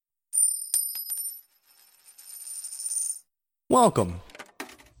Welcome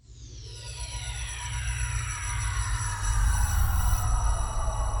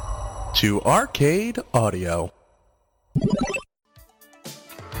to Arcade Audio. You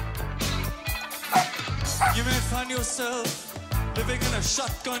may find yourself living in a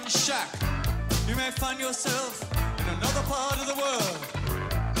shotgun shack. You may find yourself in another part of the world.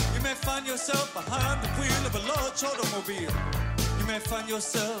 You may find yourself behind the wheel of a large automobile. You may find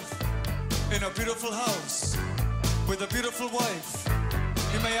yourself in a beautiful house with a beautiful wife.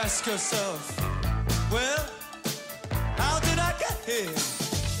 You may ask yourself, well, how did I get here?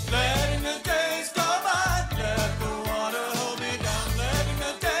 Letting the days go by, let the water hold me down. Letting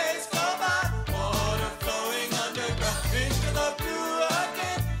the days go by, water flowing underground into the blue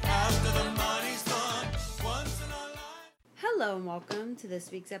again after the money's gone. Once in our life. Hello and welcome to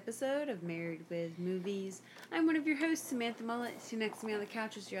this week's episode of Married with Movies. I'm one of your hosts, Samantha Mullet. Sitting next to me on the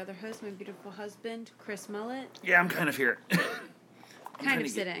couch is your other host, my beautiful husband, Chris Mullet. Yeah, I'm kind of here. Kind of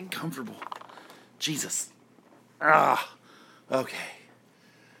sitting. Comfortable. Jesus. Okay.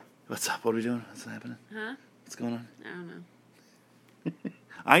 What's up? What are we doing? What's happening? Huh? What's going on? I don't know.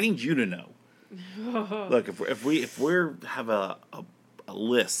 I need you to know. Look, if we have a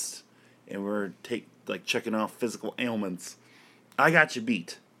list and we're checking off physical ailments, I got you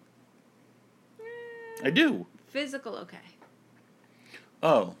beat. I do. Physical, okay.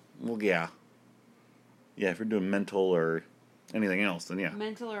 Oh, well, yeah. Yeah, if you're doing mental or anything else, then yeah.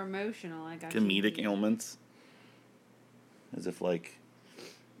 Mental or emotional, I got you Comedic beat. ailments. As if,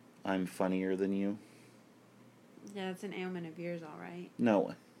 I'm funnier than you. Yeah, that's an ailment of yours, all right.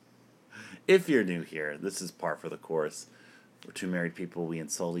 No. If you're new here, this is par for the course. We're two married people. We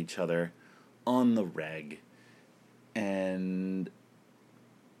insult each other on the reg. And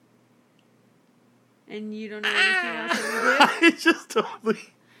And you don't know anything else that I just totally...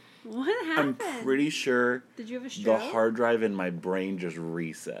 we do? What happened? I'm pretty sure Did you have a the stroke? hard drive in my brain just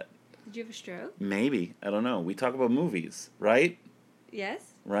reset. Did you have a stroke? Maybe. I don't know. We talk about movies, right?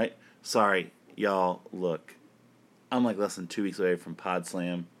 Yes? Right? Sorry, y'all. Look, I'm less than 2 weeks away from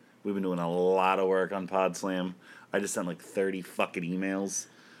PodSlam. We've been doing a lot of work on PodSlam. I just sent 30 fucking emails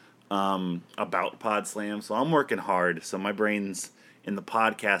about PodSlam, so I'm working hard. So my brain's in the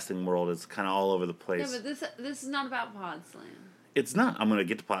podcasting world is kind of all over the place. Yeah, but this is not about PodSlam. It's not. I'm going to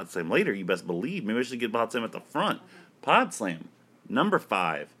get to PodSlam later, you best believe. Maybe I should get PodSlam at the front. PodSlam, number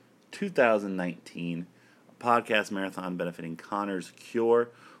 5, 2019. A podcast marathon benefiting Connor's Cure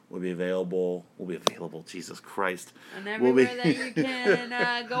will be available. Jesus Christ. And everywhere that you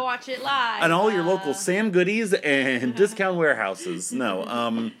can go watch it live. And all your local Sam Goodies and discount warehouses.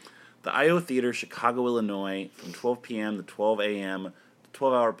 No. The IO Theater, Chicago, Illinois, from 12 p.m. to 12 a.m.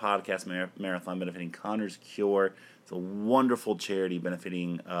 12-hour podcast marathon benefiting Connor's Cure. It's a wonderful charity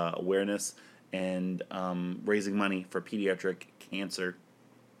benefiting awareness and raising money for pediatric cancer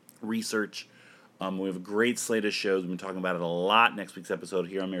research. We have a great slate of shows. We've been talking about it a lot. Next week's episode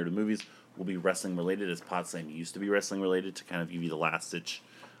here on Married with Movies will be wrestling related, as PodSlam used to be wrestling related, to kind of give you the last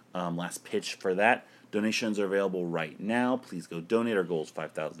pitch for that. Donations are available right now. Please go donate. Our goal is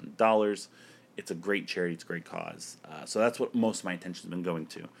 $5,000. It's a great charity. It's a great cause. So that's what most of my attention has been going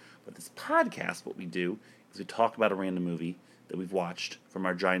to. But this podcast, what we do is we talk about a random movie that we've watched from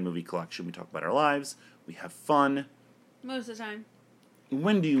our giant movie collection. We talk about our lives. We have fun. Most of the time.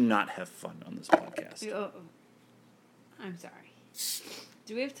 When do you not have fun on this podcast? I'm sorry.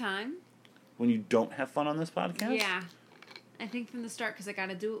 Do we have time? When you don't have fun on this podcast? Yeah. I think from the start, because I got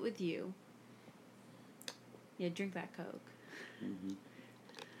to do it with you. Yeah, drink that Coke.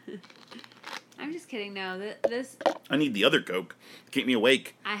 Mm-hmm. I'm just kidding. No, this... I need the other Coke. Keep me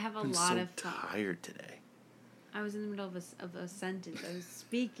awake. I have a lot of fun. I'm so tired today. I was in the middle of a sentence. I was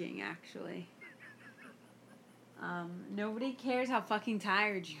speaking, actually. Nobody cares how fucking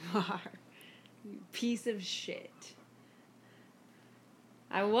tired you are. You piece of shit.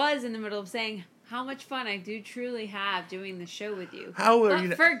 I was in the middle of saying how much fun I do truly have doing the show with you.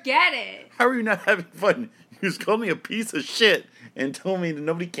 Forget it. How are you not having fun? You just called me a piece of shit and told me that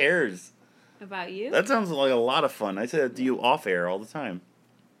nobody cares. About you? That sounds like a lot of fun. I say that to you off air all the time.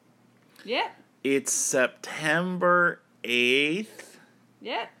 Yep. It's September 8th.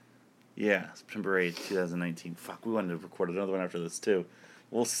 Yep. Yeah, September 8th, 2019. Fuck, we wanted to record another one after this, too.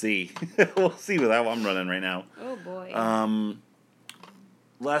 We'll see. We'll see with how I'm running right now. Oh, boy.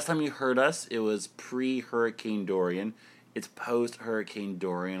 Last time you heard us, it was pre-Hurricane Dorian. It's post-Hurricane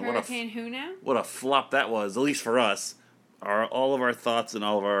Dorian. Hurricane who now? What a flop that was, at least for us. All of our thoughts and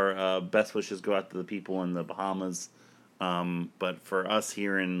all of our best wishes go out to the people in the Bahamas. But for us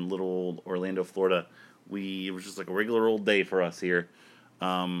here in little old Orlando, Florida, it was just like a regular old day for us here.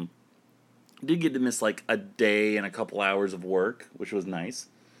 Did get to miss like a day and a couple hours of work, which was nice.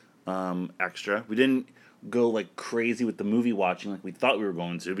 Extra. We didn't go like crazy with the movie watching like we thought we were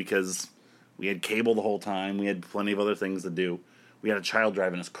going to because we had cable the whole time. We had plenty of other things to do. We had a child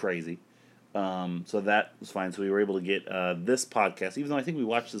driving us crazy. So that was fine. So we were able to get this podcast, even though I think we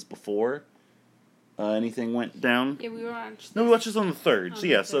watched this before anything went down. Yeah, we watched. No, we watched this on the 3rd. So the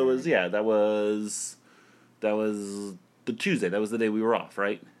yeah, so it was 3rd. that was the Tuesday. That was the day we were off,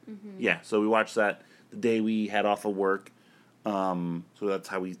 right? Mm-hmm. Yeah. So we watched that the day we had off of work. So that's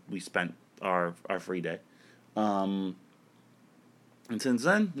how we spent our free day. And since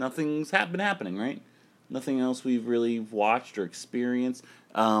then, nothing's been happening, right? Nothing else we've really watched or experienced.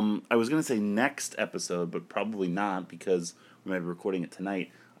 I was going to say next episode, but probably not because we might be recording it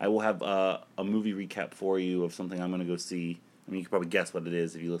tonight. I will have a movie recap for you of something I'm going to go see. I mean, you can probably guess what it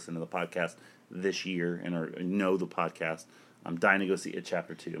is if you listen to the podcast this year and or know the podcast. I'm dying to go see It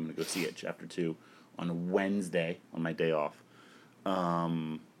Chapter 2. I'm going to go see It Chapter 2 on Wednesday on my day off.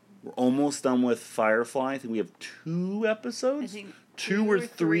 We're almost done with Firefly. I think we have 2 episodes. I think two or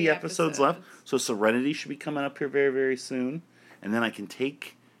three episodes left. So Serenity should be coming up here very, very soon. And then I can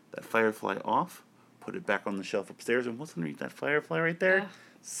take that Firefly off, put it back on the shelf upstairs, and what's underneath that Firefly right there?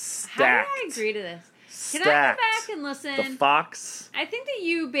 Stacked. How did I agree to this? Can Stacked. I go back and listen? The Fox I think that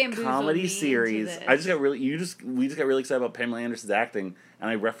you bamboozled comedy me series. into this. I just got really we just got really excited about Pamela Anderson's acting, and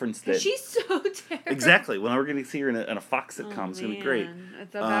I referenced it. She's so terrible. Exactly. Well, now we're going to see her in a Fox sitcom. It's going to be great.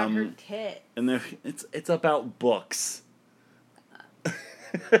 It's about her tit. And it's about books.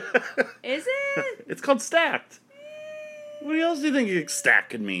 Is it? It's called Stacked. What else do you think Stacked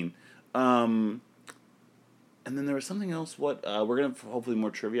could mean? And then there was something else. What we're gonna have hopefully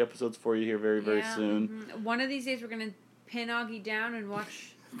more trivia episodes for you here very soon. Mm-hmm. One of these days we're gonna pin Augie down and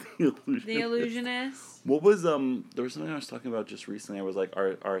watch The The Illusionist. What was there was something I was talking about just recently. I was like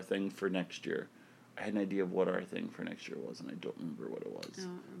our thing for next year. I had an idea of what our thing for next year was, and I don't remember what it was.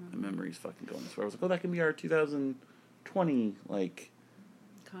 My memory's fucking going this far. I was like, oh, that can be our 2020 like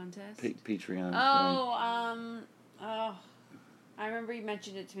contest. Patreon. I remember you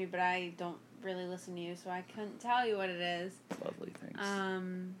mentioned it to me, but I don't really listen to you, so I couldn't tell you what it is. Lovely, thanks.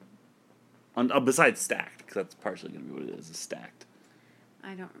 Besides Stacked, because that's partially going to be what it is Stacked. I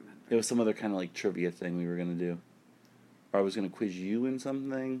don't remember. It was some other kind of like trivia thing we were going to do. Or I was going to quiz you in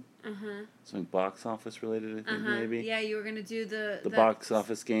something. Something box office related, I think, maybe. Yeah, you were going to do the box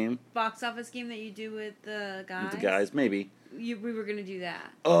office game. Box office game that you do with the guys. With the guys, maybe. We were going to do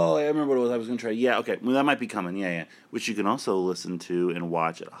that. Oh, I remember what it was. I was going to try. Yeah, okay. Well, that might be coming. Yeah. Which you can also listen to and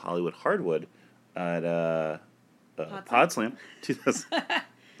watch at Hollywood Hardwood at Podslam.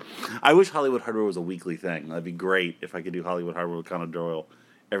 I wish Hollywood Hardwood was a weekly thing. That'd be great if I could do Hollywood Hardwood with Connor Doyle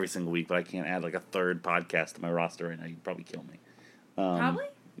every single week, but I can't add like a 3rd podcast to my roster right now. You'd probably kill me. Probably?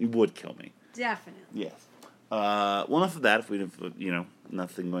 You would kill me. Definitely. Yes. Well, enough of that. If we didn't,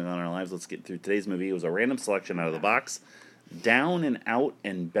 nothing going on in our lives, let's get through today's movie. It was a random selection out of the box. Down and Out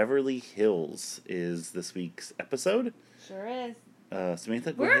in Beverly Hills is this week's episode. Sure is.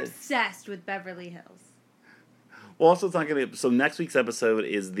 Samantha, go We're ahead. obsessed with Beverly Hills. Well, also, it's not going to. So next week's episode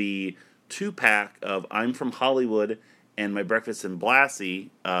is the 2-pack of I'm From Hollywood and My Breakfast in Blassie.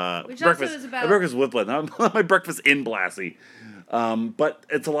 Which breakfast, also is about... My Breakfast with Blassie, not My Breakfast in Blassie. But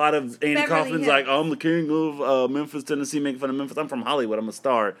it's a lot of Andy Beverly Kaufman's Hills. like, I'm the king of Memphis, Tennessee, making fun of Memphis. I'm from Hollywood. I'm a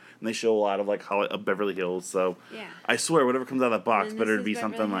star. And they show a lot of like Beverly Hills. So Yeah. I swear, whatever comes out of that box, And better this to be is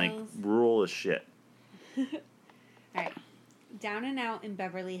something Beverly like Hills. rural as shit. Alright. Down and Out in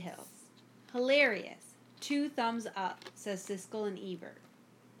Beverly Hills. Hilarious. 2 thumbs up, says Siskel and Ebert.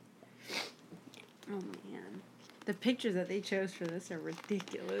 Oh man. The pictures that they chose for this are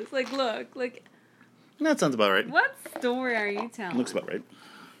ridiculous. Like, look. That sounds about right. What story are you telling? Looks about right.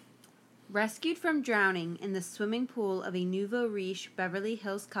 Rescued from drowning in the swimming pool of a nouveau riche Beverly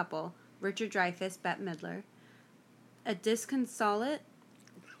Hills couple, Richard Dreyfuss, Bette Midler, a disconsolate...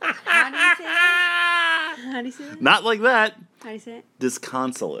 How do you say that? How do you say that? Not like that. How do you say it?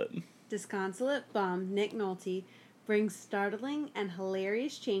 Disconsolate. Disconsolate bum Nick Nolte brings startling and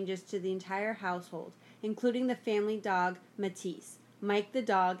hilarious changes to the entire household, including the family dog Matisse, Mike the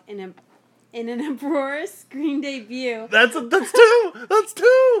dog, in an uproarious screen debut. That's 2. That's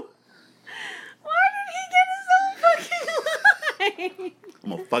 2. Why did he get his own fucking line?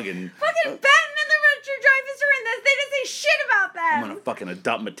 I'm a fucking. Fucking Batten and the Richard Dreyfuss are in this. They didn't say shit about them. I'm gonna fucking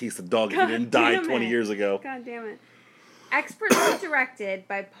adopt Matisse the dog if God he didn't die damn 20 it. years ago. God damn it. Expertly directed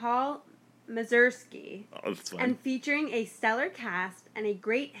by Paul Mazursky Oh, that's fine. and featuring a stellar cast and a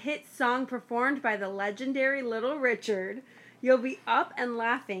great hit song performed by the legendary Little Richard, you'll be up and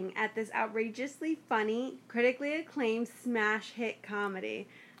laughing at this outrageously funny, critically acclaimed smash hit comedy.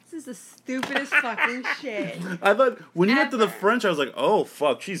 This is the stupidest fucking shit. I thought when you went to the Ever. French, I was like, oh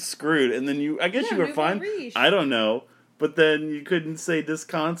fuck, she's screwed. And then I guess No, you were nouveau fine. riche. I don't know. But then you couldn't say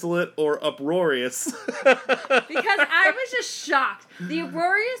disconsolate or uproarious. Because I was just shocked. The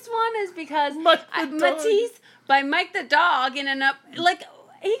uproarious one is because Mike the dog. Matisse by Mike the Dog in an like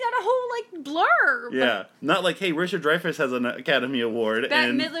he got a whole like blurb. Yeah, not like, hey, Richard Dreyfuss has an Academy Award.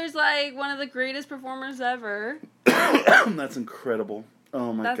 Bette and Midler's like one of the greatest performers ever. That's incredible.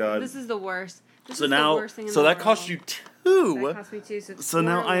 Oh my god. This is the worst. This So is the now, worst thing in so the that world. cost you 2. That cost me 2. So, it's So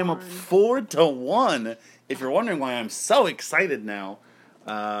now I am up 4-1. 4-1. If you're wondering why I'm so excited now,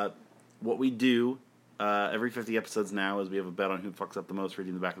 what we do every 50 episodes now is we have a bet on who fucks up the most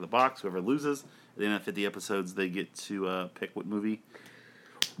reading the back of the box. Whoever loses, at the end of 50 episodes, they get to pick what movie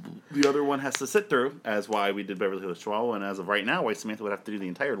the other one has to sit through, as why we did Beverly Hills Chihuahua, and as of right now, why Samantha would have to do the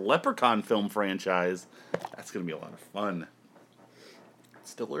entire Leprechaun film franchise. That's going to be a lot of fun.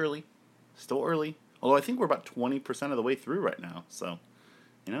 Still early. Although I think we're about 20% of the way through right now. So,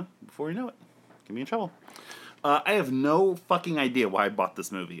 before you know it, get me in trouble. I have no fucking idea why I bought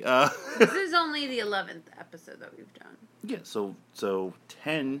this movie. This is only the 11th episode that we've done. Yeah, so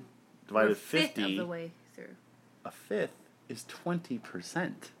 10 divided We're 50. fifth of the way through. A fifth is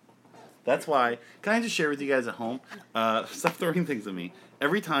 20%. That's why. Can I just share with you guys at home? Stop throwing things at me.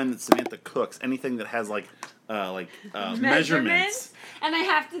 Every time that Samantha cooks, anything that has measurements. And I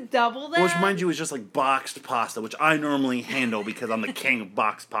have to double that. Which, mind you, is just like boxed pasta, which I normally handle because I'm the king of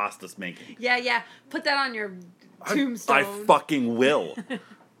boxed pastas making. Yeah. Put that on your tombstone. I fucking will.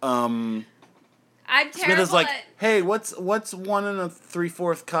 I'm terrible Samantha's like, at... hey, what's 1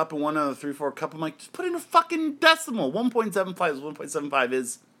 3/4 cup and 1 3/4 cup? I'm like, just put in a fucking decimal. 1.75 is 1.75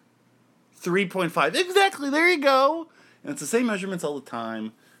 is 3.5. Exactly, there you go. And it's the same measurements all the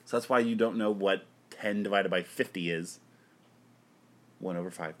time. So that's why you don't know what 10 divided by 50 is. 1 over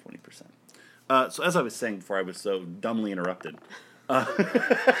 5, 20%. So as I was saying before I was so dumbly interrupted.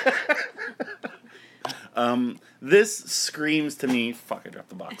 This screams to me... Fuck, I dropped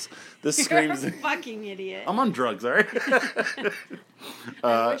the box. This screams... You're a fucking idiot. I'm on drugs, alright?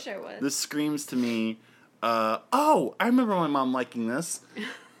 I wish I was. This screams to me... I remember my mom liking this.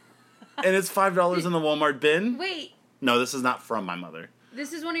 And it's $5 in the Walmart bin. Wait, No, this is not from my mother.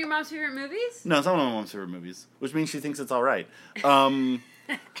 this is one of your mom's favorite movies? No, it's not one of my mom's favorite movies. Which means she thinks it's alright. No,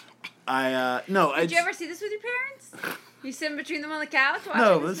 Did you ever see this with your parents? You sitting between them on the couch watching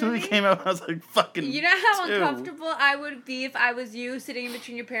No, this movie came out when I was like fucking You know how 2. uncomfortable I would be if I was you sitting in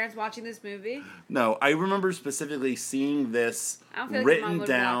between your parents watching this movie? No, I remember specifically seeing this I don't feel like your written mom would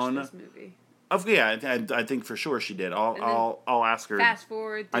down. watch this movie. Yeah, I think for sure she did. I'll ask her. Fast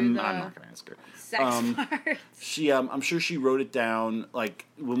forward through I'm the not gonna ask her. sex part. She, I'm sure she wrote it down, like,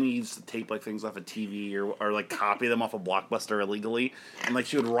 when we used to tape, like, things off of TV or like, copy them off of Blockbuster illegally. And, like,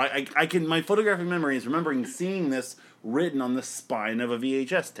 she would write... my photographic memory is remembering seeing this written on the spine of a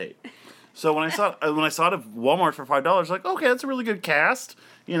VHS tape. So when I saw it at Walmart for $5, like, okay, that's a really good cast.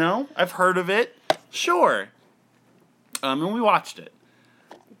 I've heard of it. Sure. And we watched it.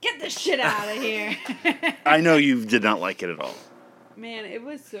 Get this shit out of here. I know you did not like it at all. Man, it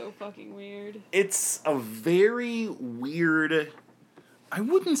was so fucking weird. It's a very weird... I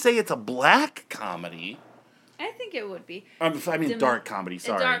wouldn't say it's a black comedy. I think it would be. Dark comedy,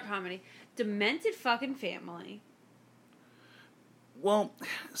 sorry. A dark comedy. Demented fucking family. Well,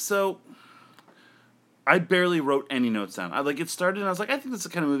 so... I barely wrote any notes down. It started and I was like, I think this is the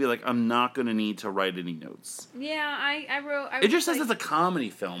kind of movie, like, I'm not going to need to write any notes. Yeah, I wrote... It just says it's a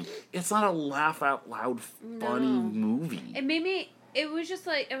comedy film. It's not a laugh-out-loud, funny movie. It made me... It was just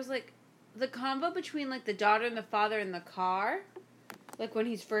like... It was like... The combo between, like, the daughter and the father in the car... Like, when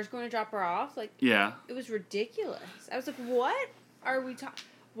he's first going to drop her off... Like, yeah. It was ridiculous. I was like, what are we talking...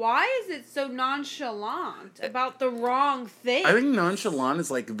 Why is it so nonchalant about the wrong thing? I think nonchalant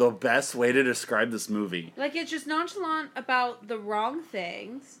is, like, the best way to describe this movie. Like, it's just nonchalant about the wrong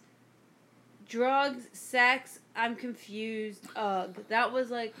things. Drugs, sex, I'm confused. Ugh. That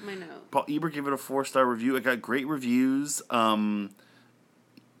was, like, my note. Paul Ebert gave it a 4-star review. It got great reviews. Made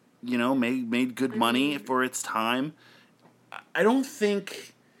good money for its time. I don't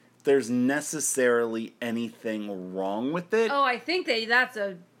think there's necessarily anything wrong with it. Oh, I think that's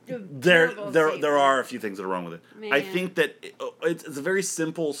a There are a few things that are wrong with it. Man. I think that it's a very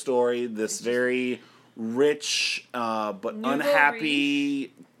simple story. This very rich but Nouveau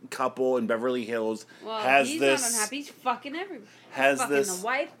unhappy couple in Beverly Hills has he's this. not unhappy. He's fucking everyone. Has fucking this the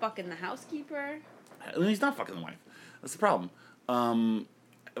wife, fucking the housekeeper. He's not fucking the wife. That's the problem.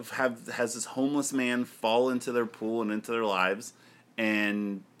 Has this homeless man fall into their pool and into their lives,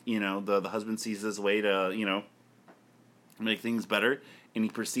 and the husband sees his way to make things better, and he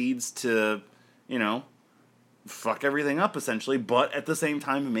proceeds to, fuck everything up essentially, but at the same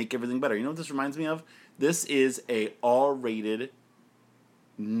time make everything better. You know what this reminds me of? This is a R-rated,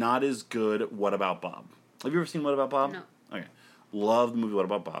 not as good What About Bob. Have you ever seen What About Bob? No. Okay. Love the movie What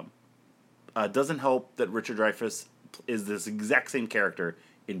About Bob. Doesn't help that Richard Dreyfuss is this exact same character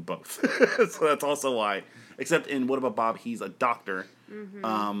in both. So that's also why. Except in What About Bob, he's a doctor. Mm-hmm.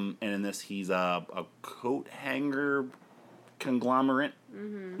 And in this, he's a coat hanger conglomerate.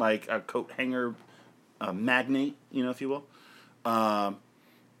 Mm-hmm. Like a coat hanger magnate, if you will. And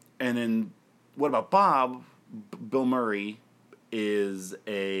in What About Bob, Bill Murray is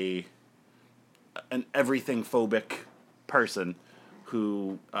an everything phobic person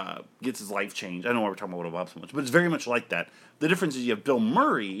who gets his life changed. I know why we're talking about What About Bob so much, but it's very much like that. The difference is you have Bill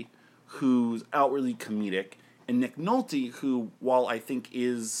Murray, who's outwardly comedic, and Nick Nolte, who, while I think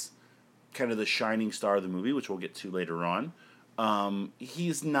is kind of the shining star of the movie, which we'll get to later on,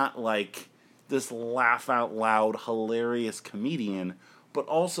 he's not like this laugh-out-loud, hilarious comedian, but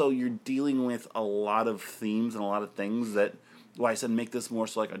also you're dealing with a lot of themes and a lot of things that, I said, make this more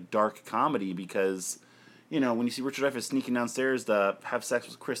so like a dark comedy, because, when you see Richard Dreyfuss sneaking downstairs to have sex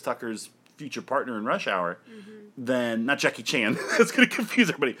with Chris Tucker's future partner in Rush Hour, then, not Jackie Chan, that's going to confuse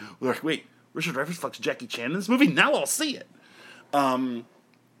everybody. We're like, wait, Richard Dreyfuss fucks Jackie Chan in this movie? Now I'll see it.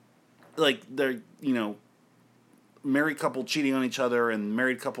 They're, married couple cheating on each other, and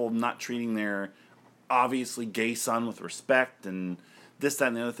married couple not treating their obviously gay son with respect, and this, that,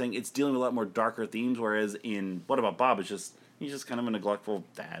 and the other thing. It's dealing with a lot more darker themes, whereas in What About Bob, he's just kind of a neglectful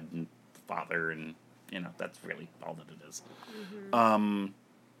dad and father, and, that's really all that it is. Mm-hmm.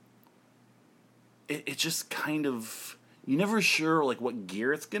 It's just kind of, you're never sure, what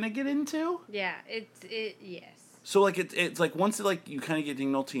gear it's going to get into. Yeah, yes. So, it's like, once, you kind of get Nick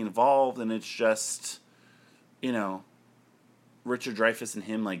Nolte involved, and it's just, Richard Dreyfuss and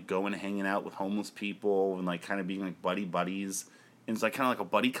him, going and hanging out with homeless people, and, kind of being, buddies, and it's, kind of like a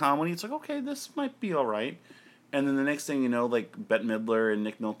buddy comedy. It's like, okay, this might be all right. And then the next thing you know, Bette Midler and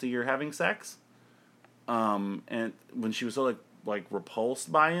Nick Nolte are having sex. And when she was so,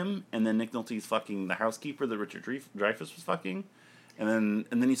 repulsed by him, and then Nick Nolte's fucking the housekeeper that Richard Dreyfuss was fucking, and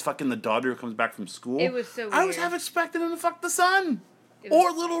then he's fucking the daughter who comes back from school. It was so weird. I was half expecting him to fuck the son!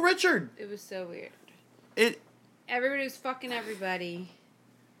 Or little Richard! It was so weird. Everybody was fucking everybody.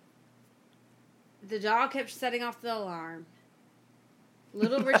 The dog kept setting off the alarm.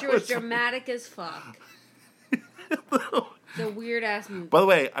 Little Richard was dramatic as fuck. It's a weird ass movie. By the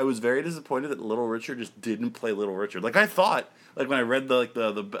way, I was very disappointed that Little Richard just didn't play Little Richard. I thought, when I read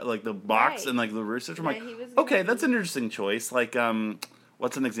the box and the research, I'm okay, that's an interesting choice.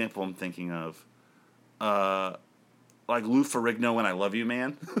 What's an example I'm thinking of? Lou Ferrigno in I Love You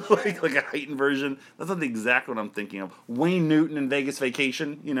Man, like a heightened version. That's not exactly what I'm thinking of. Wayne Newton in Vegas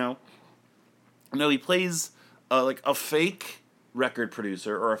Vacation, No, he plays a fake record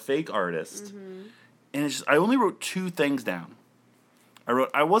producer or a fake artist. Mm-hmm. And it's just, I only wrote 2 things down.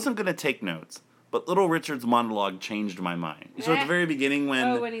 I wasn't going to take notes, but Little Richard's monologue changed my mind. So at the very beginning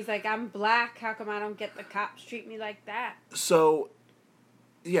when he's like, I'm black, how come I don't get the cops treat me like that? So,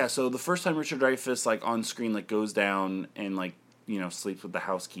 yeah, so the first time Richard Dreyfuss, on screen, goes down and, sleeps with the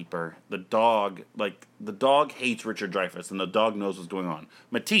housekeeper, the dog hates Richard Dreyfuss, and the dog knows what's going on.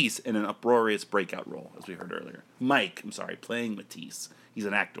 Matisse in an uproarious breakout role, as we heard earlier. Mike, playing Matisse. He's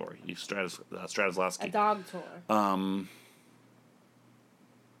an actor. He's Stanislavski. A dog tour. Oh,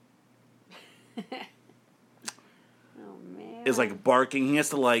 man. Is, barking. He has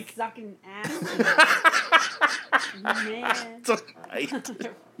to, sucking ass. Man. Fucker.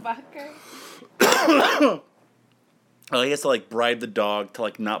 He has to, bribe the dog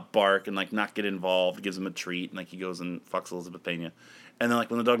to, not bark and, not get involved. Gives him a treat, and, he goes and fucks Elizabeth Pena. And then,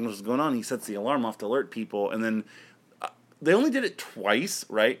 when the dog knows what's going on, he sets the alarm off to alert people, and then they only did it twice,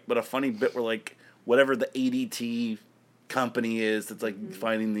 right? But a funny bit where, whatever the ADT company is that's,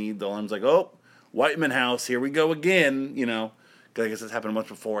 finding the alarm's oh, Whiteman House, here we go again, Because I guess it's happened much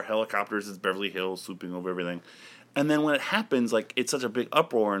before. Helicopters, it's Beverly Hills swooping over everything. And then when it happens, it's such a big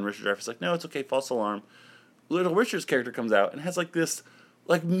uproar, and Richard Dreyfuss no, it's okay, false alarm. Little Richard's character comes out and has, this,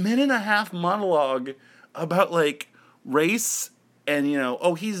 minute-and-a-half monologue about, race and,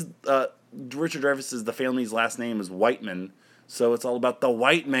 he's, Richard Dreyfuss, the family's last name is Whiteman, so it's all about the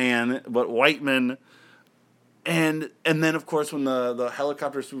white man, but Whiteman. And then, of course, when the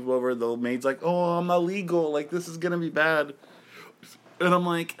helicopter swoop over, the maid's oh, I'm illegal, this is gonna be bad. And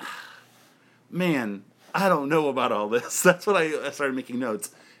I'm man, I don't know about all this. That's what I started making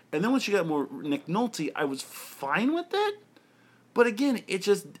notes. And then when she got more Nick Nolte, I was fine with it. But again,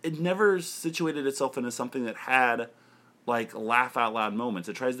 it never situated itself into something that had like, laugh out loud moments.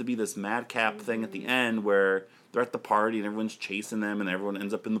 It tries to be this madcap thing at the end where they're at the party and everyone's chasing them and everyone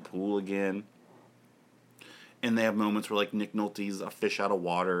ends up in the pool again. And they have moments where, like, Nick Nolte's a fish out of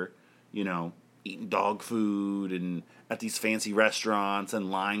water, you know, eating dog food and at these fancy restaurants and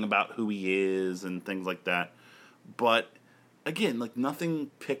lying about who he is and things like that. But, again, like,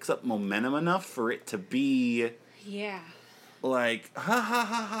 nothing picks up momentum enough for it to be, Yeah. like, ha ha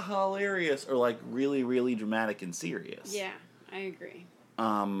ha ha hilarious or, like, really, really dramatic and serious. Yeah, I agree.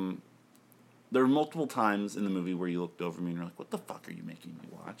 There were multiple times in the movie where you looked over me and you're like, what the fuck are you making me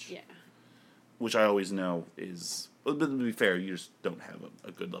watch? Yeah. Which I always know is, but to be fair, you just don't have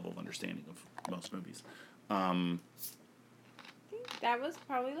a good level of understanding of most movies. I think that was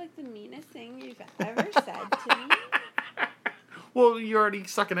probably like the meanest thing you've ever said to me. Well, you're already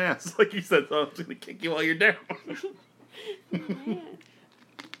sucking ass, like you said, so I'm just going to kick you while you're down. Man.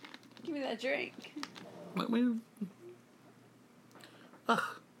 Give me that drink. Ugh.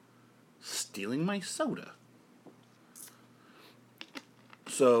 Stealing my soda.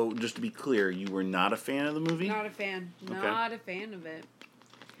 So, just to be clear, you were not a fan of the movie? Not a fan. Not a fan of it.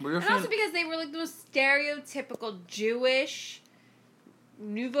 Were you a And fan? also because they were like the most stereotypical Jewish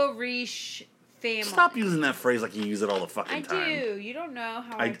nouveau riche family. Stop using that phrase like you use it all the fucking I time. do. You don't know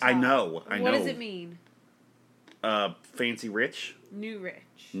how I talk. I know. What does it mean? Fancy rich? New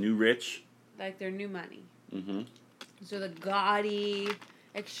rich. New rich? Like they're new money. Mm-hmm. So the gaudy,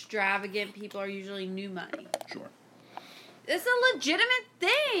 extravagant people are usually new money. Sure. It's a legitimate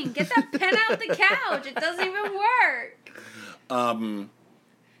thing. Get that pen out the couch. It doesn't even work.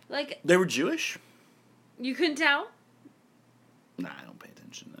 Like, They were Jewish? you couldn't tell? Nah, I don't pay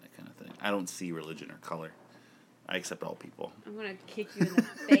attention to that kind of thing. I don't see religion or color. I accept all people. I'm going to kick you in the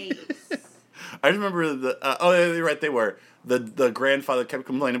face. I remember the... yeah, you're right, they were. The grandfather kept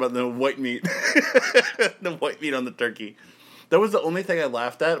complaining about the white meat. The white meat on the turkey. That was the only thing I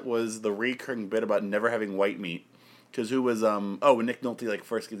laughed at was the recurring bit about never having white meat. Because who was... when Nick Nolte, like,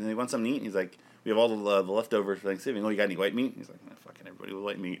 first gets in, he wants something to eat, and he's like, we have all the leftovers for Thanksgiving. Oh, you got any white meat? He's like, fucking everybody with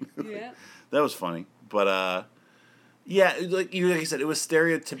white meat. Yeah. That was funny. But, yeah, like you said, it was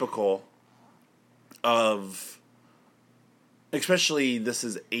stereotypical of... Especially, this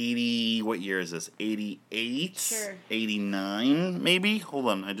is 80... What year is this? 88? Sure. 89, maybe? Hold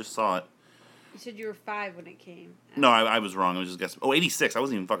on, I just saw it. You said you were 5 when it came. No, I was wrong. I was just guessing. Oh, 86. I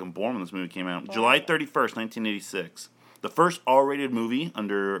wasn't even fucking born when this movie came out. Wow. July 31st, 1986. The first R-rated movie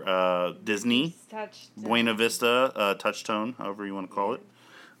under Disney. Touched. Buena Vista, Touchstone, however you want to call it.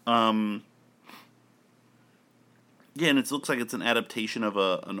 Yeah, and it looks like it's an adaptation of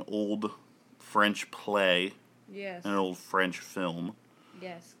an old French play, Yes. an old French film.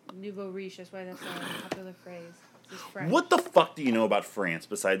 Yes. Nouveau riche. That's why that's a popular phrase. It's French. What the fuck do you know about France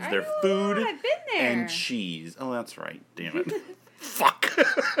besides their I know a food lot. I've been there. and cheese? Oh, that's right. Damn it. Fuck.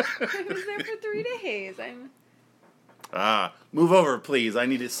 I was there for 3 days. Move over, please. I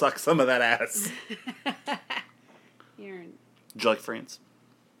need to suck some of that ass. You're. Did you like France?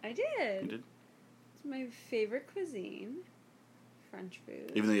 I did. You did? It's my favorite cuisine. French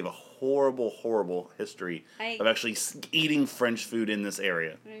food. Even though you have a horrible, horrible history of actually eating French food in this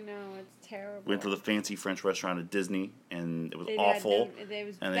area. I know, it's terrible. We went to the fancy French restaurant at Disney, and it was They awful. It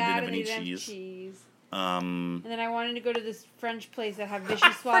was and they bad didn't have any and they didn't have cheese. And then I wanted to go to this French place that had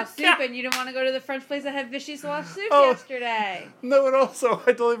vichyssoise soup, and you didn't want to go to the French place that had vichyssoise soup yesterday. No, and also,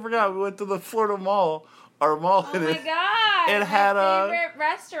 I totally forgot. We went to the Florida Mall. Our mall. Oh my god! It had my favorite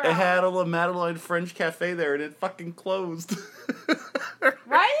restaurant. It had a La Madeleine French cafe there, and it fucking closed. Why do you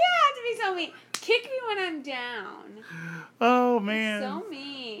have to be so mean? Kick me when I'm down. Oh man. So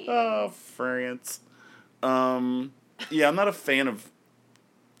mean. Oh, France. Yeah, I'm not a fan of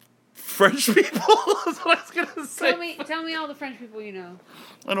French people. That's what I was gonna say. Tell me all the French people you know.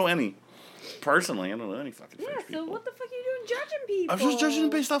 I don't know any. Personally, I don't know any fucking Yeah, French people. so what the fuck are you doing judging people? I was just judging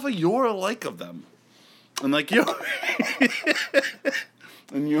based off of your like of them. And like you.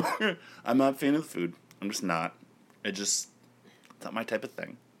 And you're... I'm not a fan of the food. I'm just not. It's not my type of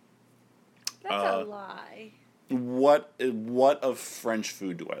thing. That's a lie. What of French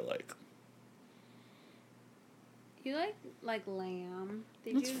food do I like? You like lamb?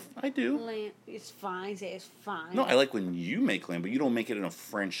 I do. Lamb. It's fine. Say it's fine. No, I like when you make lamb, but you don't make it in a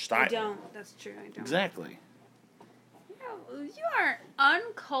French style. I don't. That's true. I don't. Exactly. You are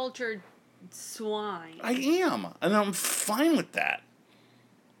uncultured swine. I am, and I'm fine with that.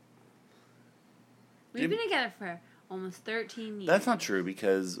 We've been together for almost 13 years. That's not true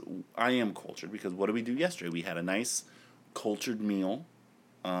because I am cultured. Because what did we do yesterday? We had a nice cultured meal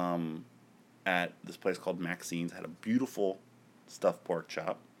at this place called Maxine's. Had a beautiful stuffed pork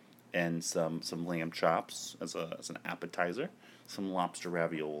chop and some lamb chops as an appetizer, some lobster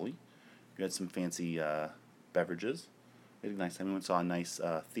ravioli. We had some fancy beverages. We had a nice time. We went and saw a nice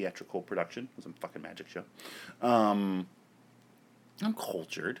theatrical production. It was a fucking magic show. I'm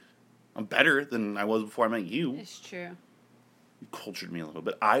cultured. I'm better than I was before I met you. It's true. You cultured me a little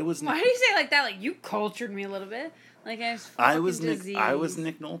bit. I was. Why do you say it like that? Like you cultured me a little bit. Like I was disease. I was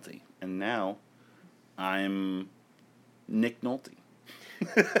Nick Nolte, and now I'm Nick Nolte.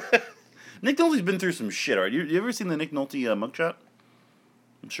 Nick Nolte's been through some shit. Alright, you ever seen the Nick Nolte mugshot?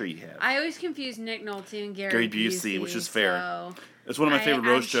 I'm sure you have. I always confuse Nick Nolte and Gary Busey, which is fair. So It's one of my favorite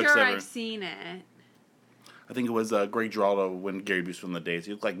roast jokes ever. I've seen it. I think it was Greg Giraldo when Gary Busey from the days.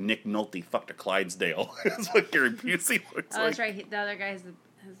 He looked like Nick Nolte fucked a Clydesdale. That's what Gary Busey looks like. Oh, that's right. The other guy has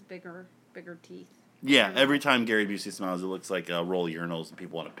bigger teeth. Yeah, every time Gary Busey smiles, it looks like a roll of urinals and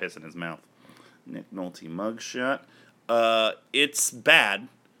people want to piss in his mouth. Nick Nolte mugshot. It's bad,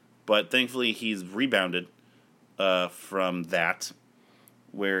 but thankfully he's rebounded from that,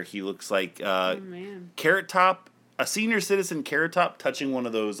 where he looks like Carrot Top, a senior citizen Carrot Top touching one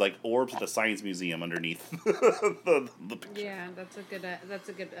of those like orbs at the Science Museum underneath the picture. Yeah, that's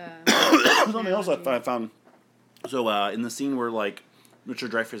a good. Something else I found. So in the scene where like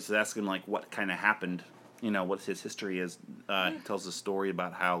Richard Dreyfuss is asking like what kind of happened, what his history is, he tells a story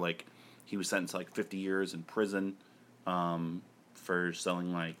about how like he was sentenced to like 50 years in prison for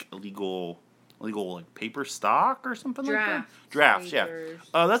selling like illegal like paper stock or something like that. Drafts, papers.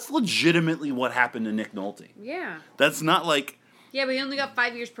 Yeah. That's legitimately what happened to Nick Nolte. Yeah. That's not like. Yeah, but he only got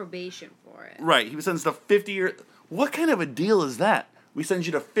 5 years probation for it. Right. He was sentenced to 50 years. What kind of a deal is that? We send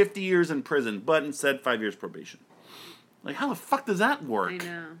you to 50 years in prison, but instead 5 years probation. Like, how the fuck does that work? I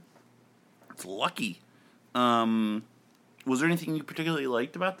know. It's lucky. Was there anything you particularly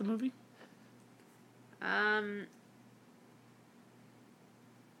liked about the movie?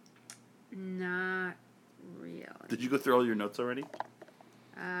 Not really. Did you go through all your notes already?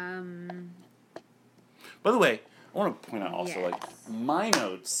 By the way, I want to point out also, yes. like, my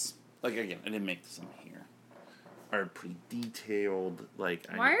notes, like, again, I didn't make this on here, are pretty detailed, like...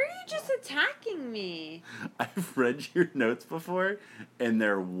 Why are you just attacking me? I've read your notes before, and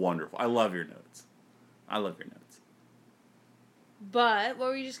they're wonderful. I love your notes. But, what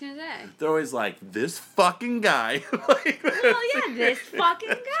were you just going to say? They're always like, this fucking guy. Well, yeah, this fucking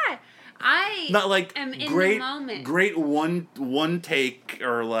guy. I Not like am in great, the moment. Great one take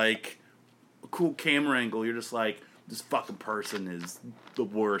or like a cool camera angle. You're just like, this fucking person is the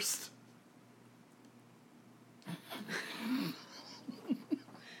worst.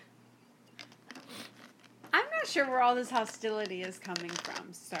 I'm not sure where all this hostility is coming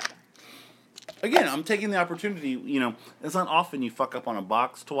from, sir. Again, I'm taking the opportunity, it's not often you fuck up on a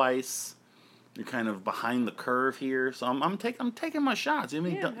box twice. You're kind of behind the curve here, so I'm taking my shots. I'm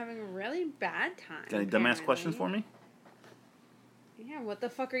having a really bad time. Got any dumbass questions for me? Yeah, what the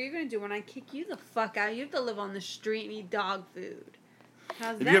fuck are you gonna do when I kick you the fuck out? You have to live on the street and eat dog food.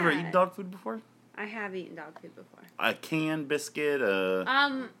 How's that? Have you ever eaten dog food before? I have eaten dog food before. A canned biscuit,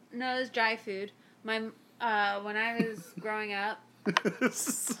 no, it's dry food. When I was growing up,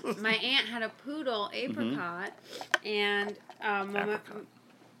 my aunt had a poodle, Apricot, and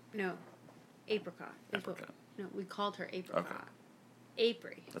Apricot. No, we called her Apricot. Okay.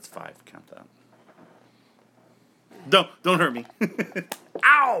 Apri. That's 5. Count that. Don't hurt me.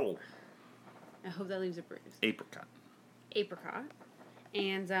 Ow! I hope that leaves a bruise. Apricot.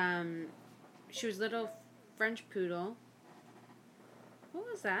 And she was a little French poodle. What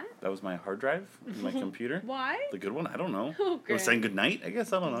was that? That was my hard drive in my computer. Why? The good one? I don't know. Okay. I was saying goodnight, I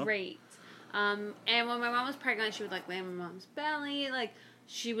guess. I don't know. Great. And when my mom was pregnant, she would like lay on my mom's belly. Like,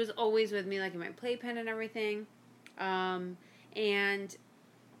 she was always with me, like in my playpen and everything. And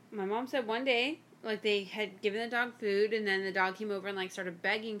my mom said one day, like, they had given the dog food, and then the dog came over and like started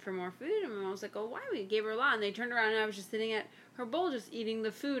begging for more food. And my mom was like, "Oh, why?" We gave her a lot, and they turned around, and I was just sitting at her bowl, just eating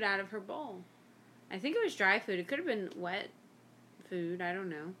the food out of her bowl. I think it was dry food. It could have been wet food. I don't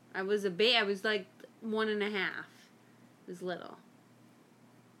know. I was I was like 1.5. It was little.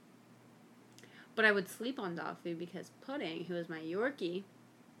 But I would sleep on dog food because Pudding, who was my Yorkie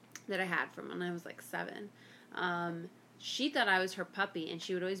that I had from when I was like 7, she thought I was her puppy, and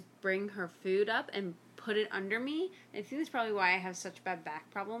she would always bring her food up and put it under me. And I think that's probably why I have such bad back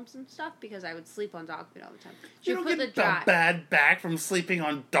problems and stuff, because I would sleep on dog food all the time. You don't get a bad back from sleeping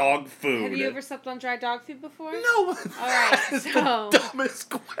on dog food. Have you ever slept on dry dog food before? No. All right, That's so the dumbest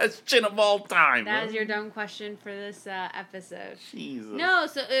question of all time. That is your dumb question for this episode. Jesus. No,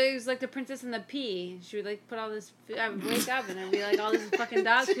 so it was like the Princess and the Pea. She would like put all this food. I would wake up and there'd be like all this fucking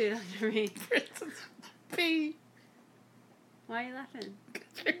dog food under me. Princess and the Pea. Why are you laughing?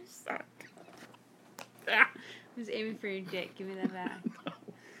 You suck. I was aiming for your dick. Give me that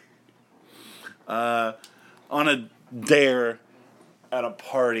back. On a dare at a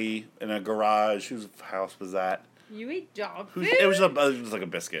party in a garage. Whose house was that? You ate dog food? It was like a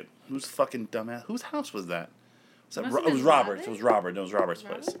biscuit. Whose fucking dumbass? Whose house was that? Must have It been was Robert's. Robert? It was Robert. No, it was Robert's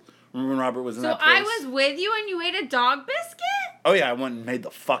place. Remember when Robert was in So that place? I was with you and you ate a dog biscuit? Oh yeah, I went and made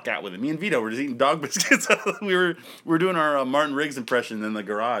the fuck out with him. Me and Vito were just eating dog biscuits. we were doing our Martin Riggs impression in the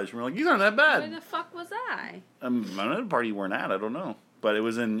garage. We're like, these aren't that Where bad. the fuck was I? I don't know what party you weren't at. I don't know, but it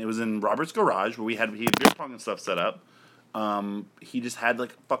was in Robert's garage where he had beer pong and stuff set up. He just had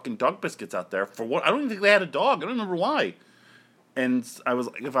like fucking dog biscuits out there for what? I don't even think they had a dog. I don't remember why. And I was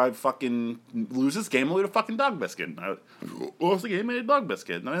like, if I fucking lose this game, I'll eat a fucking dog biscuit. And I lost the game, I ate a dog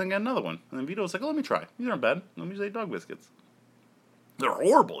biscuit. And then I got another one. And then Vito was like, oh, let me try. These aren't bad. Let me just eat dog biscuits. They're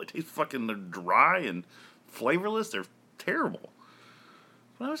horrible. They taste fucking, they're dry and flavorless. They're terrible.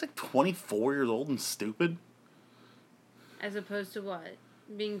 When I was like 24 years old and stupid. As opposed to what?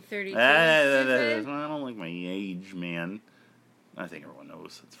 Being 32? I stupid? don't like my age, man. I think everyone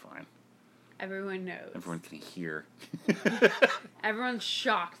knows. It's fine. Everyone knows. Everyone can hear. Everyone's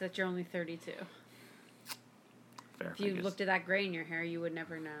shocked that you're only 32. Fair, If you I guess. looked at that gray in your hair, you would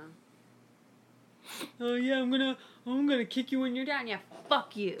never know. Oh yeah, I'm gonna kick you when you're down. Yeah,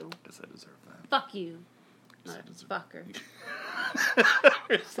 fuck you. Guess I deserve that. Fuck you. Guess I deserve Motherfucker.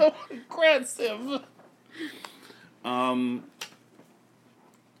 You're so aggressive.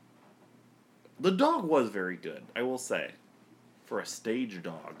 The dog was very good, I will say, for a stage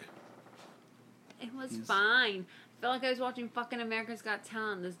dog. It was fine. I felt like I was watching fucking America's Got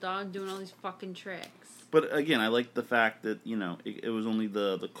Talent. This dog doing all these fucking tricks. But again, I like the fact that it was only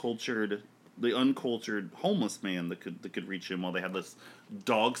the uncultured homeless man that could reach him, while they had this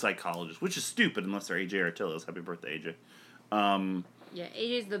dog psychologist, which is stupid unless they're AJ Artillos. Happy birthday, AJ. Yeah,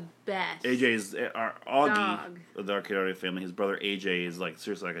 AJ's the best. AJ's our Augie Dog. of the Arcade Audio family. His brother AJ is like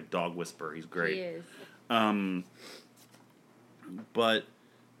seriously like a dog whisperer. He's great. He is. But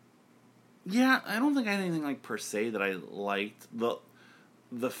yeah, I don't think I had anything like per se that I liked. The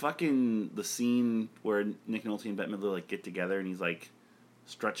scene where Nick Nolte and Bette Midler like get together and he's like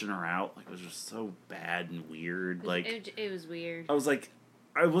stretching her out, like it was just so bad and weird. Like It was weird. I was like,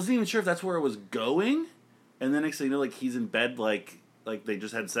 I wasn't even sure if that's where it was going. And then next thing you know, like he's in bed, like they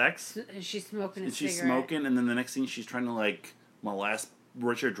just had sex. And she's smoking a And she's cigarette. smoking, and then the next thing she's trying to like molest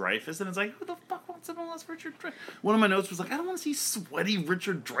Richard Dreyfuss, and it's like, who the fuck wants to molest Richard Dreyfuss? One of my notes was like, I don't want to see sweaty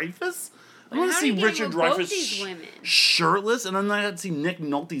Richard Dreyfuss. I want to How see are you getting Richard with both Dreyfuss these women? shirtless, and then I had to see Nick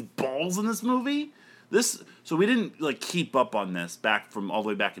Nolte's balls in this movie. So we didn't like keep up on this back from all the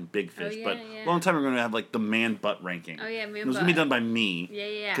way back in Big Fish, yeah, but yeah. a long time we're going to have like the man butt ranking. Oh, yeah, man It was going to be butt. done by me.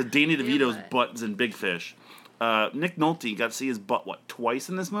 Yeah. Because Danny Man DeVito's butt. butt's in Big Fish. Nick Nolte got to see his butt, twice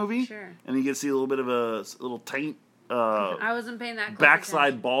in this movie? Sure. And you get to see a little bit of a little tight I wasn't paying that close backside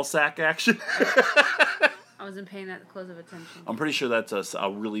attention. ball sack action. I wasn't paying that close of attention. I'm pretty sure that's a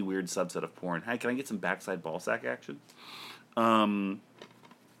really weird subset of porn. Hey, can I get some backside ball sack action?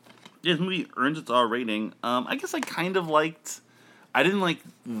 Yeah, this movie earns its R rating. I guess I kind of liked... I didn't like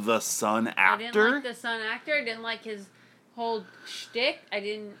the son actor. I didn't like the son actor. I didn't like his whole shtick. I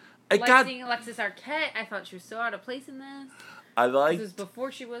didn't like got- seeing Alexis Arquette. I thought she was so out of place in this. I This liked... was before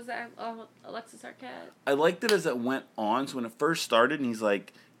she was Alexis Arquette. I liked it as it went on. So when it first started, and he's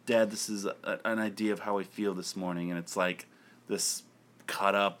like, "Dad, this is an idea of how I feel this morning," and it's like this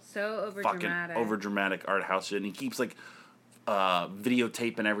cut up, So fucking overdramatic. overdramatic art house shit, and he keeps like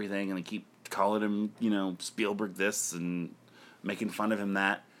videotaping everything, and they keep calling him, Spielberg this and making fun of him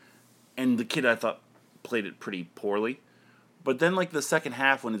that. And the kid, I thought, played it pretty poorly. But then, like the second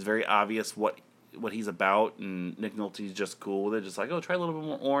half, when it's very obvious what he's about, and Nick Nolte's just cool with it, just like, oh, try a little bit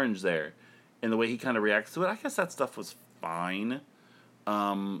more orange there, and the way he kind of reacts to it, I guess that stuff was fine.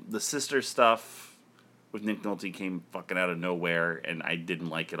 The sister stuff with Nick Nolte came fucking out of nowhere, and I didn't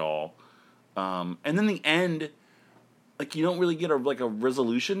like it all. And then the end, like, you don't really get a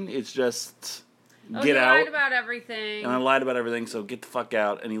resolution. It's just Oh, get he out. lied about everything. And I lied about everything, so get the fuck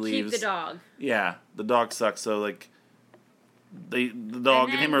out. And he Keep leaves. the dog. Yeah, the dog sucks. So like, the dog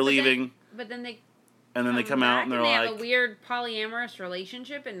and him are leaving, But then they and then they come out back and they're they like, have a weird polyamorous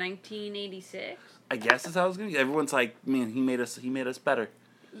relationship in 1986. I guess that's how it's gonna be. Everyone's like, man, he made us better.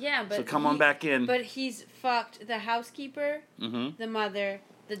 Yeah, but So come on back in. But he's fucked the housekeeper, Mm-hmm. the mother,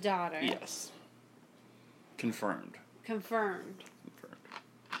 the daughter. Yes. Confirmed. Confirmed.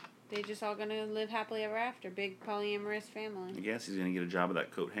 They just all gonna live happily ever after. Big polyamorous family. I guess he's gonna get a job at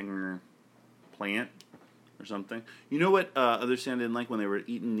that coat hanger plant or something. You know what? Other scene I didn't like when they were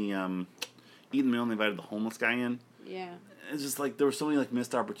eating the meal and they invited the homeless guy in. Yeah. it's just like there were so many like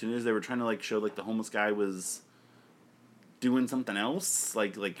missed opportunities. They were trying to like show like the homeless guy was doing something else.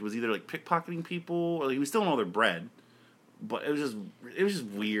 Like it was either like pickpocketing people or like he was stealing all their bread. But it was just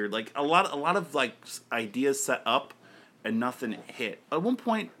weird. Like a lot of like ideas set up and nothing hit. At one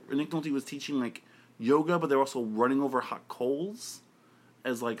point, Nick Nolte was teaching like yoga, but they were also running over hot coals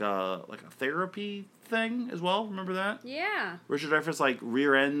as like a therapy thing as well. Remember that? Yeah. Richard Dreyfuss like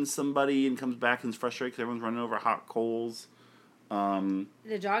rear ends somebody and comes back and is frustrated because everyone's running over hot coals. The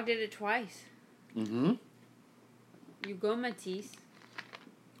dog did it twice. Mm-hmm. You go, Matisse.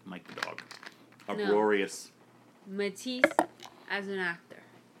 Mike the dog. No. Uproarious. Matisse as an actor.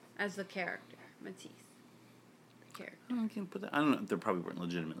 As the character. Matisse. The character. I can't put that. I don't know. They probably weren't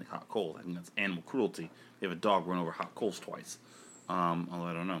legitimately hot coals. I think that's animal cruelty. They have a dog run over hot coals twice. Although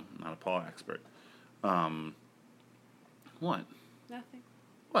I don't know. I'm not a paw expert. What? Nothing.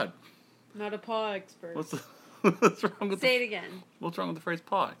 What? Not a paw expert. What's wrong with Say it again. What's wrong with the phrase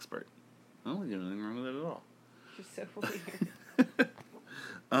paw expert? I don't think there's anything wrong with it at all. You're so weird.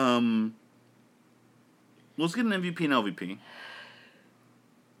 Let's get an MVP and LVP.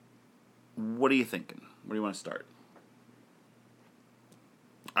 What are you thinking? Where do you want to start?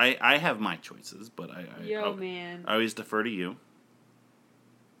 I have my choices, but Man. I always defer to you.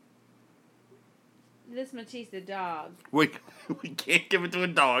 This Matisse the dog. We can't give it to a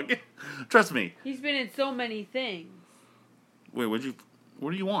dog. Trust me. He's been in so many things. Wait, what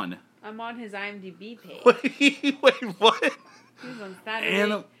are you on? I'm on his IMDb page. Wait, what? He was on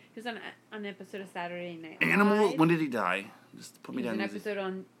Saturday. He was on an episode of Saturday Night Live. Animal? When did he die? Just put me He was down. an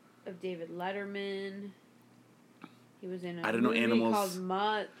episode of David Letterman. He was in I a don't know movie animals. called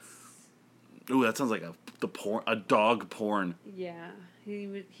Mutts. Ooh, that sounds like a dog porn. Yeah,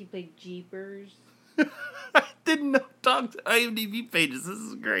 he played Jeepers. I didn't know dogs IMDb pages. This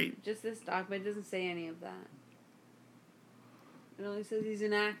is great. Just this dog, but it doesn't say any of that. It only says he's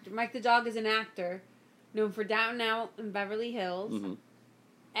an actor. Mike the dog is an actor, known for Downton Out and Beverly Hills. Mm-hmm.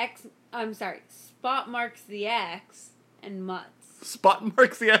 Spot Marks the X and Mutts. Spot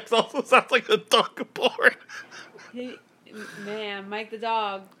Marks the X also sounds like a dog porn. Man, Mike the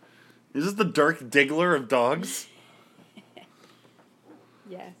dog. Is this the Dirk Diggler of dogs?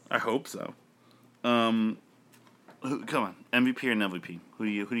 Yes. I hope so. Come on, MVP or LVP? Who are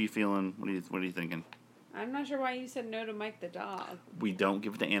you feeling? What are you thinking? I'm not sure why you said no to Mike the dog. We don't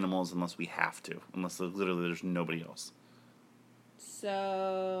give it to animals unless we have to. Unless literally there's nobody else.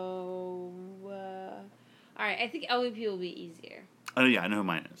 So, alright, I think LVP will be easier. Oh yeah, I know who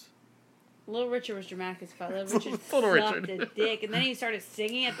mine is. Little Richard was dramatic as fuck. Little Richard Little sucked Richard. a dick, and then he started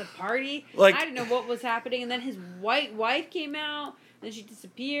singing at the party. Like- I didn't know what was happening, and then his white wife came out, and then she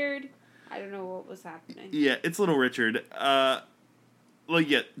disappeared. I don't know what was happening. Yeah, it's Little Richard.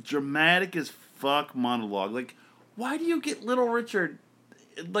 Dramatic as fuck monologue. Like, why do you get Little Richard?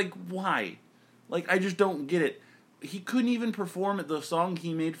 Like, why? Like, I just don't get it. He couldn't even perform at the song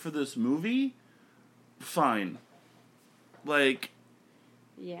he made for this movie? Fine. Like,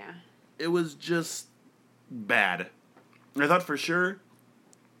 Yeah. it was just bad. I thought for sure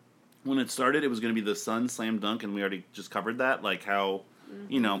when it started it was going to be the Sun slam dunk, and we already just covered that. Like how,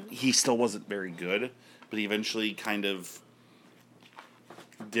 he still wasn't very good, but he eventually kind of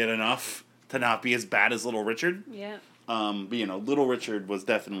did enough to not be as bad as Little Richard. Yeah. But Little Richard was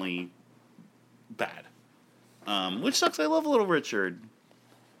definitely bad. Which sucks. I love Little Richard.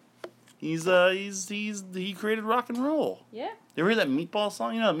 He created rock and roll. Yeah. You ever hear that Meatball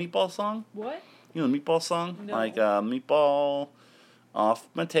song? You know the Meatball song? What? You know the Meatball song? No. Like, meatball off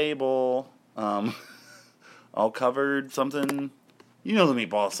my table, all covered something. You know the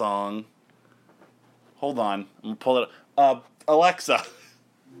Meatball song. Hold on. I'm going to pull it up. Alexa,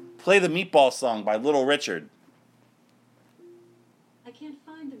 play the Meatball song by Little Richard. I can't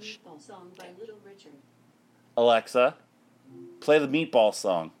find the Meatball song by Little Richard. Alexa, play the Meatball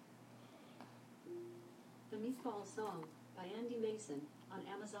song. The Meatball song by Andy Mason on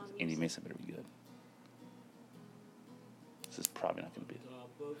Amazon Music. Andy Mason better be good. This is probably not going to be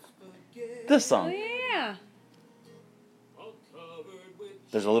it. This Oh, song. yeah.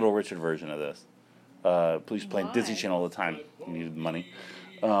 There's a Little Richard version of this. Please play on Disney Why? Channel all the time. You needed the money.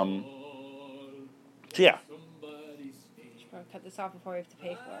 So yeah. Should probably cut this off before we have to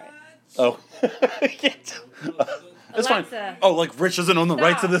pay for it. Oh. That's fine. Alexa, Oh, like Rich doesn't own the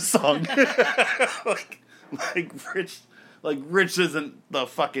rights to stop. this song. like Rich isn't the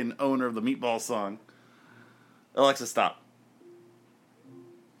fucking owner of the Meatball song. Alexa, stop.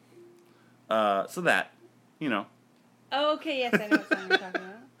 So that, Oh, okay, yes, I know what song you're talking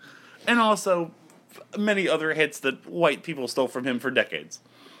about. and also many other hits that white people stole from him for decades.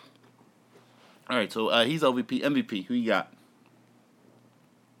 All right, so he's LVP, MVP. Who you got?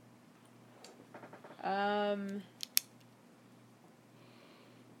 I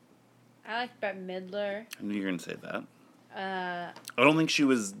like Bette Midler. I knew you were going to say that. I don't think she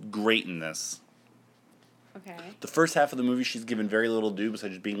was great in this. Okay. The first half of the movie, she's given very little due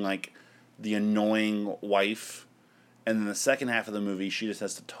besides just being like the annoying wife. And then the second half of the movie, she just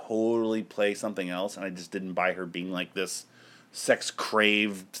has to totally play something else. And I just didn't buy her being like this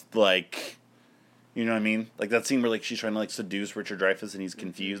sex-craved, like, you know what I mean? Like that scene where like she's trying to like seduce Richard Dreyfuss and he's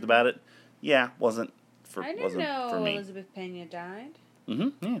confused about it. Yeah, wasn't for I didn't wasn't know for me. Elizabeth Pena died.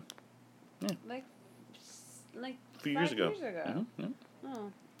 Mm-hmm. Yeah. Like A few years 5 ago. years ago. Mhm, yeah.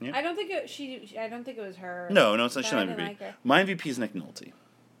 Oh. Yeah. I don't think I don't think it was her. No, it's not. But She's I not didn't MVP. like her. My MVP is Nick Nolte.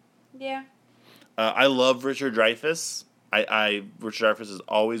 Yeah. I love Richard Dreyfuss. Richard Dreyfuss is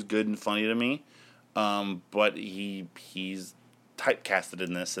always good and funny to me, but he's typecasted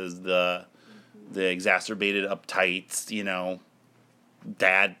in this as the exacerbated, uptight, you know,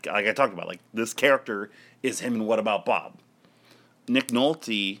 dad. Like I talked about, like this character is him in What About Bob. Nick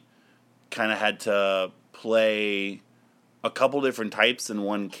Nolte kind of had to play a couple different types in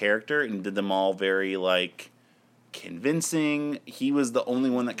one character and did them all very like convincing. He was the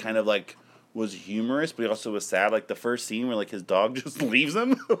only one that kind of like was humorous, but he also was sad. Like the first scene where like his dog just leaves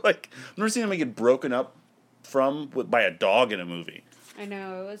him. Like I've never seen him get broken up by a dog in a movie. I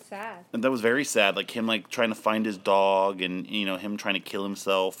know, it was sad. And that was very sad. Like him like trying to find his dog and, you know, him trying to kill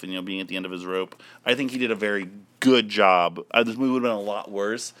himself and, you know, being at the end of his rope. I think he did a very good job. This movie would have been a lot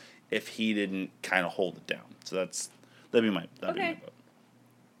worse if he didn't kind of hold it down. So that'd be my vote. I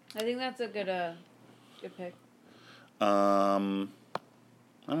think that's a good pick. I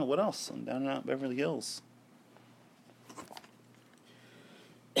don't know, what else? I'm Down and Out Beverly Hills.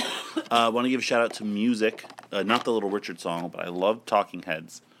 I want to give a shout out to music. Not the Little Richard song, but I love Talking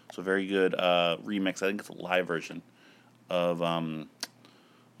Heads. So very good remix. I think it's a live version of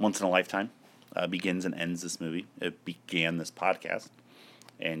Once in a Lifetime. Begins and ends this movie. It began this podcast.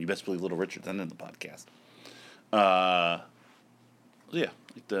 And you best believe Little Richard's ended the podcast. Yeah, I'd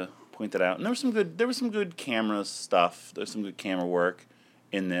like to point that out. And there was some good camera stuff. There's some good camera work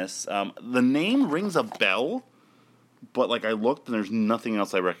in this. The name rings a bell, but like I looked and there's nothing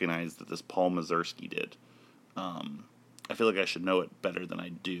else I recognize that this Paul Mazursky did. I feel like I should know it better than I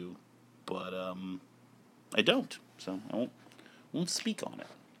do, but I don't. So I won't speak on it.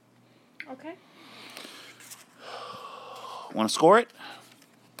 Okay. Want to score it?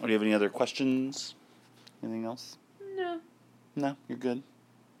 Or do you have any other questions? Anything else? No. No, you're good.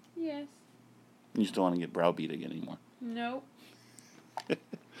 Yes. You still want to get browbeat again anymore? Nope. All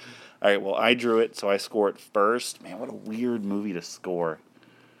right, well, I drew it, so I score it first. Man, what a weird movie to score.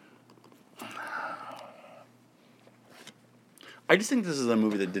 I just think this is a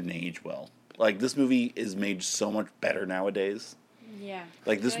movie that didn't age well. Like, this movie is made so much better nowadays. Yeah.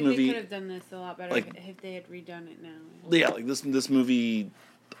 Like, this I feel movie... they could have done this a lot better like- if they had redone it now. Yeah, like, this movie...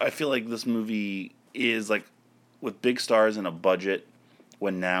 I feel like this movie is, like, with big stars and a budget,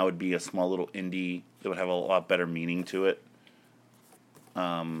 when now it'd be a small little indie that would have a lot better meaning to it.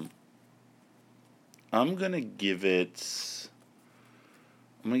 I'm gonna give it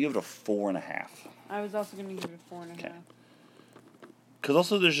a 4.5. I was also going to give it a 4.5. Okay. Because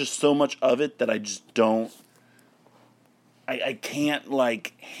also there's just so much of it that I just don't... I can't,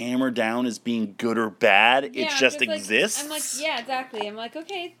 like, hammer down as being good or bad. It Yeah, just like, exists. I'm like, yeah, exactly. I'm like,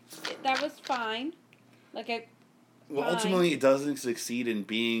 okay, that was fine. Like, Well, fine. ultimately, it doesn't succeed in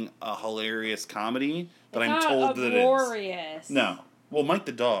being a hilarious comedy, but It's I'm not told that it is. uproarious. No. Well, Mike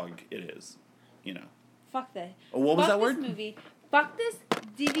the Dog, it is. You know. Fuck that. What was Fuck that word? this movie. Fuck this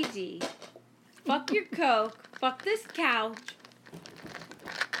DVD. Fuck your Coke. Fuck this couch.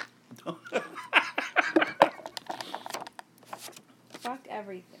 Fuck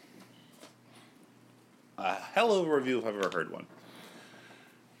everything. A hell of a review if I've ever heard one.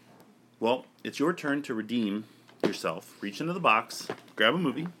 Well, it's your turn to redeem yourself. Reach into the box, grab a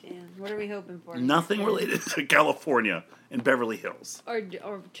movie. Damn. What are we hoping for? Nothing related to California and Beverly Hills. Or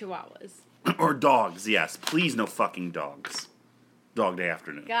chihuahuas. Or dogs, yes. Please, no fucking dogs. Dog Day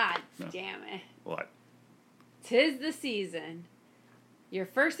Afternoon. God No. damn it. What? 'Tis the season. Your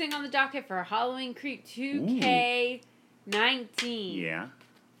first thing on the docket for Halloween Creep 2K19. Yeah.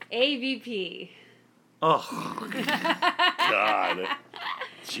 AVP. Oh, God.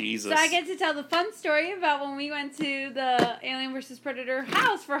 Jesus. So I get to tell the fun story about when we went to the Alien vs. Predator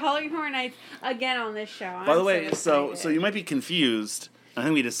house for Halloween Horror Nights again on this show. By the way, so you might be confused. I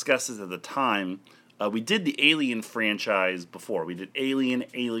think we discussed this at the time. We did the Alien franchise before. We did Alien,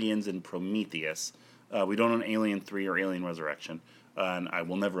 Aliens, and Prometheus. We don't own Alien 3 or Alien Resurrection. and I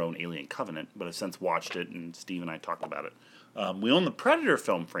will never own Alien Covenant, but I've since watched it, and Steve and I talked about it. We own the Predator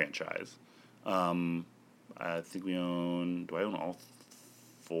film franchise. I think we own... Do I own all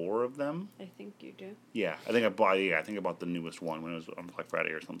 4 of them? I think you do. Yeah, I think I bought the newest one when it was on Black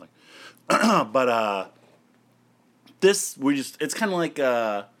Friday or something. But it's kind of like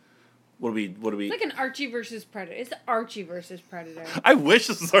what do we? It's like an Archie versus Predator. It's Archie versus Predator. I wish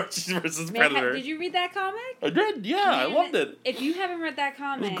this was Archie versus Man, Predator. did you read that comic? I did. Yeah, I loved it. If you haven't read that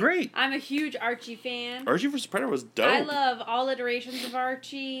comic, It was great. I'm a huge Archie fan. Archie versus Predator was dope. I love all iterations of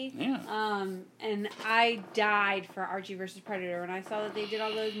Archie. Yeah. And I died for Archie versus Predator when I saw that they did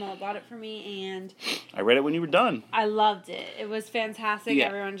all those. Mom bought it for me, and I read it when you were done. I loved it. It was fantastic. Yeah.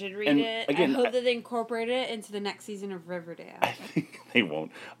 Everyone should read And it. again, I hope that they incorporate it into the next season of Riverdale. I think they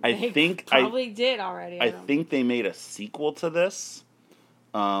won't. They probably did already. I think they made a sequel to this.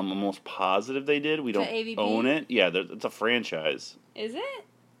 I'm almost positive they did. We don't AVP? own it. Yeah, it's a franchise. Is it?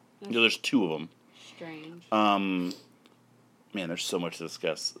 Yeah, there's 2 of them. Strange. Man, there's so much to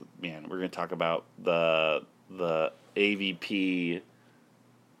discuss. Man, we're gonna talk about the AVP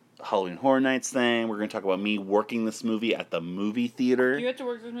Halloween Horror Nights thing. We're gonna talk about me working this movie at the movie theater. You have to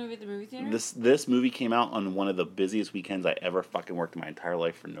work this movie at the movie theater? This movie came out on one of the busiest weekends I ever fucking worked in my entire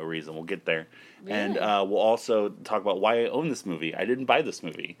life for no reason. We'll get there. Really? And we'll also talk about why I own this movie. I didn't buy this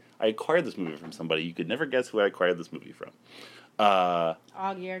movie. I acquired this movie from somebody. You could never guess who I acquired this movie from. Augie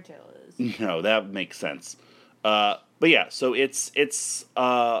Artell is. No, that makes sense. But yeah, so it's its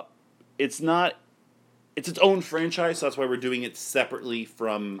own franchise, so that's why we're doing it separately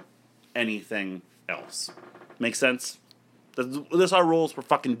from anything else. Make sense? That's our rules. We're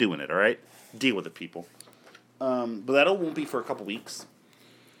fucking doing it, all right? Deal with it, people. But that won't be for a couple weeks.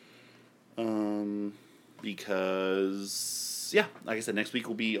 Because, yeah, like I said, next week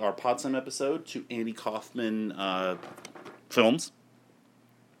will be our Podslam episode to Andy Kaufman films.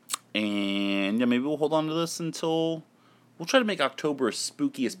 And, yeah, maybe we'll hold on to this until... We'll try to make October as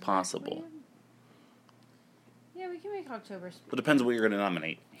spooky as possible. Yeah, we can make October spooky. It depends on what you're going to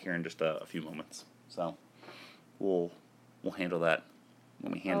nominate here in just a few moments. So, we'll handle that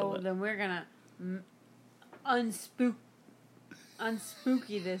when we handle it. Then we're gonna unspooky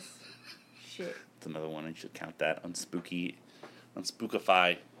this shit. It's another one. I should count that.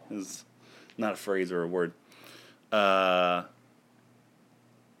 Unspookify is not a phrase or a word. And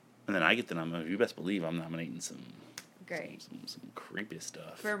then I get the nomination. You best believe I'm nominating some creepy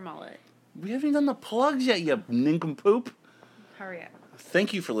stuff. For mullet. We haven't even done the plugs yet, you nincompoop. Hurry up.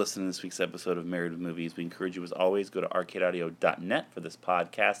 Thank you for listening to this week's episode of Married with Movies. We encourage you, as always, go to arcadeaudio.net for this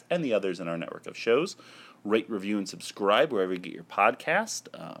podcast and the others in our network of shows. Rate, review, and subscribe wherever you get your podcast.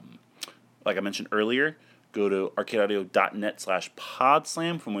 Like I mentioned earlier, go to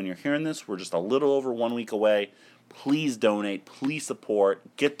arcadeaudio.net/podslam from when you're hearing this. We're just a little over 1 week away. Please donate. Please support.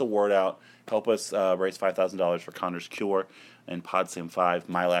 Get the word out. Help us raise $5,000 for Connor's Cure and Podslam 5.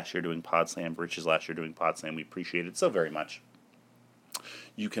 My last year doing Podslam. Rich's last year doing Podslam. We appreciate it so very much.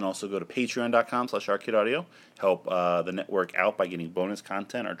 You can also go to patreon.com/arcadeaudio. Help the network out by getting bonus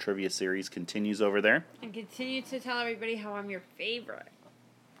content. Our trivia series continues over there. And continue to tell everybody how I'm your favorite.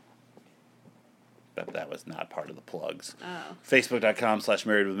 But that was not part of the plugs. Oh.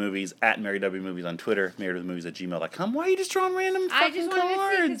 Facebook.com/marriedwithmovies, @MaryWMovies on Twitter, marriedwithmovies@gmail.com. Why are you just drawing random I fucking just wanted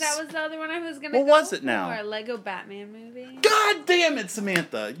cards? to see, because that was the other one I was going to What go was it now? for. Lego Batman movie. God damn it,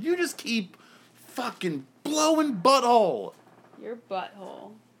 Samantha. You just keep fucking blowing butthole. Your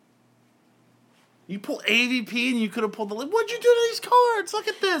butthole. You pull AVP and you could have pulled the... What'd you do to these cards? Look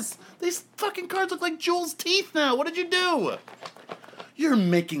at this. These fucking cards look like Jules' teeth now. What did you do? You're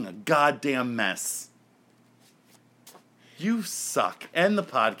making a goddamn mess. You suck. End the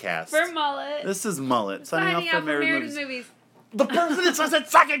podcast. For mullet. This is Mullet. Signing off for Married with Movies. Movies. The person that says it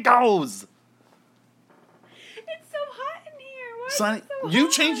suck it goes. It's so hot in here. Why Signing... is it so You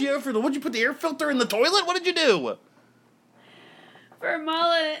hot? changed the air filter. What'd you put the air filter in the toilet? What did you do? For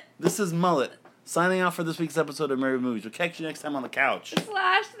mullet. This is Mullet. Signing off for this week's episode of Married with Movies. We'll catch you next time on the couch. /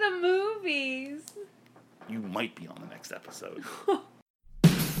 the movies. You might be on the next episode.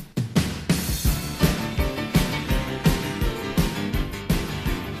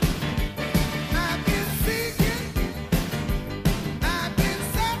 I've been seeking, I've been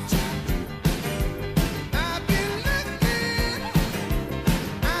searching, I've been looking,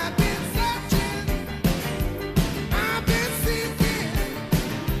 I've been searching, I've been seeking,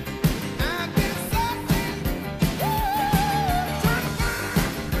 I've been searching,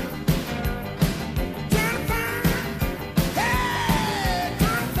 trying to find, hey!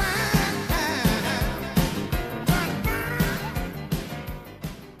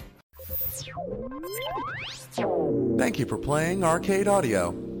 Thank you for playing Arcade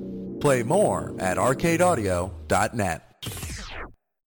Audio. Play more at arcadeaudio.net.